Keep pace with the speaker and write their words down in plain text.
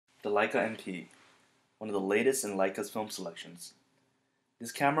The Leica MP, one of the latest in Leica's film selections.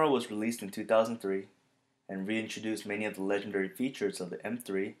 This camera was released in 2003 and reintroduced many of the legendary features of the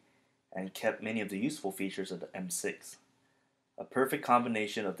M3 and kept many of the useful features of the M6. A perfect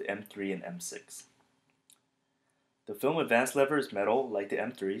combination of the M3 and M6. The film advance lever is metal like the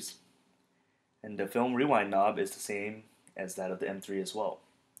M3's, and the film rewind knob is the same as that of the M3 as well.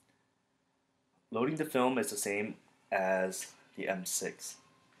 Loading the film is the same as the M6.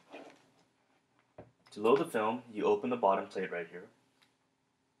 To load the film, you open the bottom plate right here.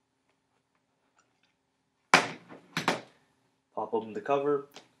 Pop open the cover,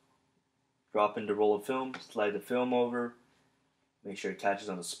 drop in the roll of film, slide the film over, make sure it catches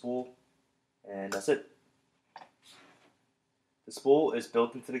on the spool, and that's it. The spool is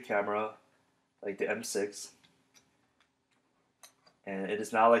built into the camera like the M6, and it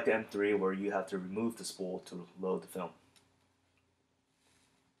is not like the M3 where you have to remove the spool to load the film.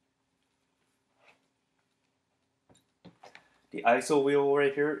 The ISO wheel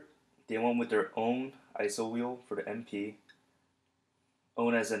right here, they went with their own ISO wheel for the MP,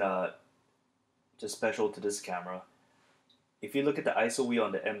 owned as in just special to this camera. If you look at the ISO wheel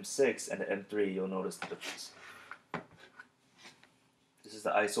on the M6 and the M3, you'll notice the difference. This is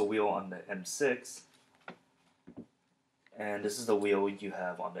the ISO wheel on the M6, and this is the wheel you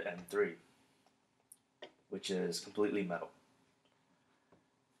have on the M3, which is completely metal.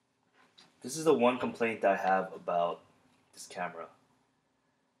 This is the one complaint that I have about this camera.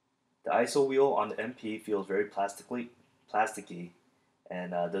 The ISO wheel on the MP feels very plasticky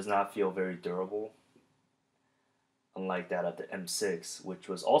and does not feel very durable, unlike that of the M6, which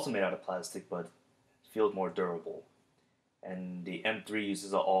was also made out of plastic but feels more durable. And the M3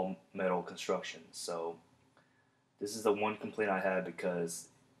 uses an all metal construction. So this is the one complaint I had, because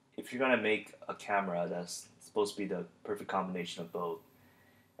if you're going to make a camera that's supposed to be the perfect combination of both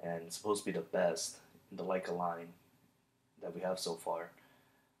and supposed to be the best in the Leica line that we have so far,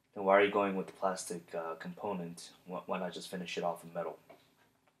 then why are you going with the plastic component? Why not just finish it off with metal?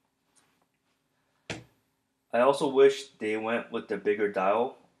 I also wish they went with the bigger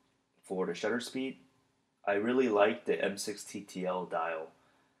dial for the shutter speed. I really like the M6 TTL dial,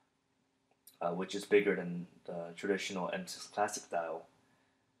 which is bigger than the traditional M6 Classic dial.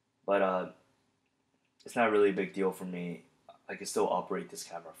 But it's not really a big deal for me. I can still operate this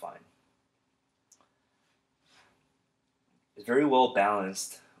camera fine. It's very well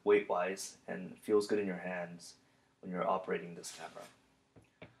balanced weight-wise and feels good in your hands when you're operating this camera.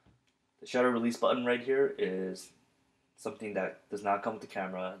 The shutter release button right here is something that does not come with the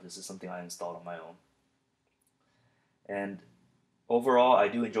camera. This is something I installed on my own. And overall, I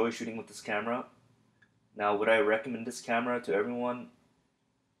do enjoy shooting with this camera. Now, would I recommend this camera to everyone?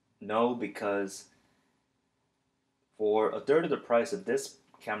 No, because for a third of the price of this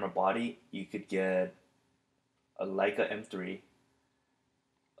camera body, you could get a Leica M3,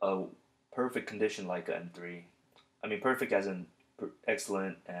 a perfect condition Leica M3. I mean, perfect as in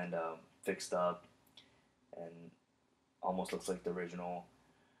excellent and fixed up and almost looks like the original.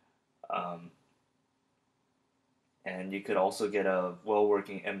 And you could also get a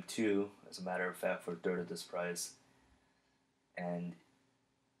well-working M2, as a matter of fact, for a third of this price. And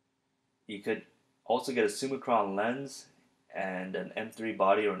you could also get a Summicron lens and an M3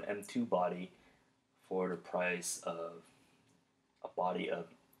 body or an M2 body for the price of a body of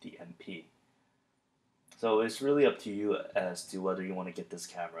the MP. So it's really up to you as to whether you want to get this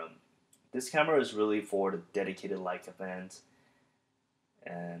camera. This camera is really for the dedicated Leica fans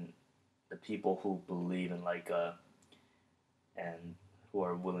and the people who believe in Leica and who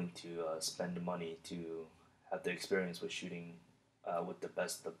are willing to spend the money to have the experience with shooting with the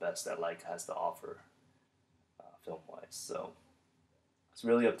best that Leica has to offer film-wise. So it's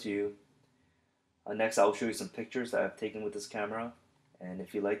really up to you. Next, I'll show you some pictures that I've taken with this camera. And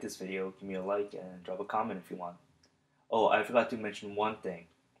if you like this video, give me a like and drop a comment if you want. Oh, I forgot to mention one thing.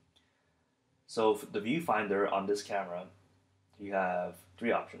 So for the viewfinder on this camera, you have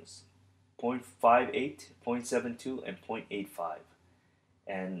three options: 0.58, 0.72, and 0.85.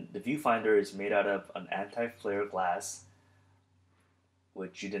 And the viewfinder is made out of an anti-flare glass,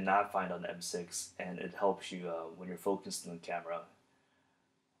 which you did not find on the M6, and it helps you when you're focused on the camera,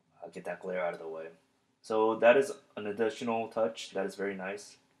 get that glare out of the way. So that is an additional touch that is very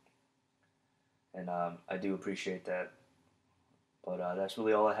nice, and I do appreciate that. But that's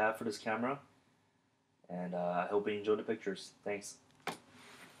really all I have for this camera, and I hope you enjoyed the pictures. Thanks.